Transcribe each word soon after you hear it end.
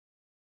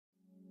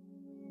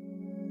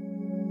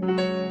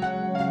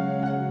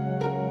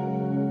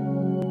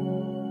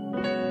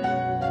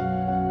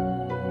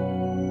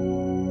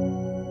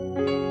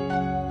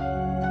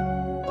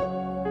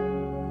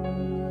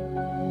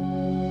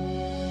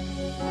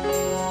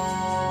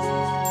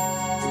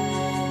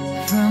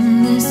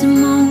From this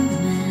moment,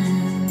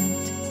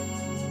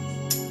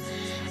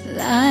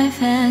 life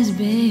has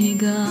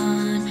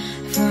begun.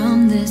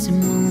 From this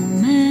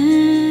moment,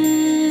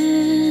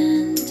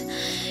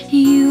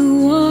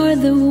 you are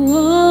the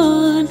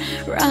one.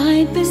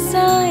 Right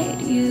beside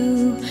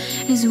you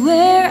is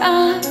where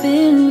I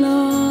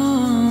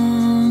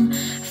belong.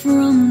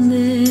 From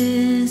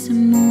this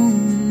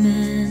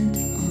moment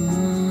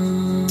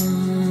on,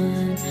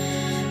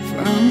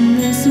 from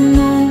this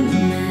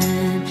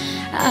moment,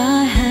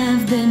 I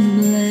have been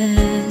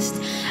blessed.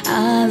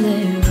 I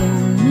live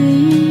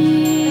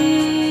only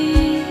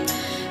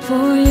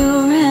for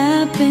your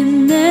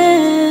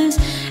happiness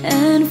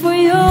and for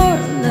your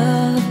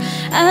love.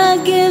 I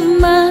give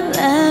my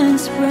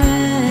last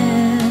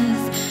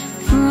breath.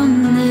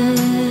 From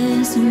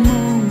this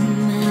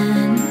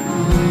moment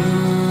on,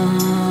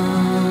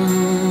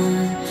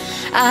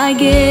 I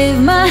give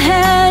my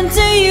hand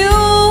to you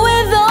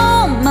with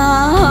all my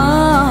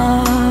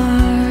heart.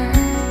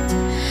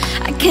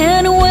 I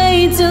can't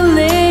wait to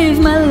live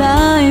my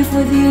life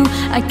with you.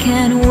 I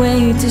can't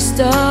wait to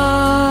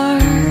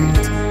start.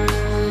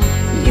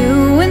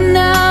 You and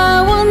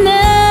I will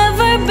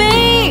never be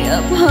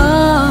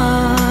apart.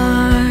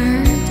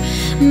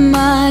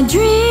 My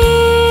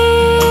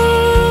dreams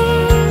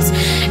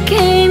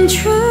came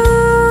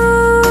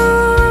true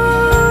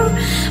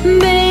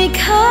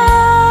because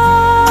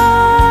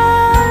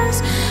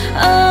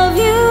of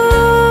you.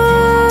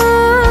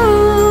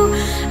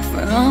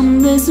 From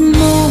this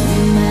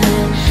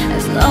moment,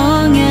 as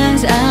long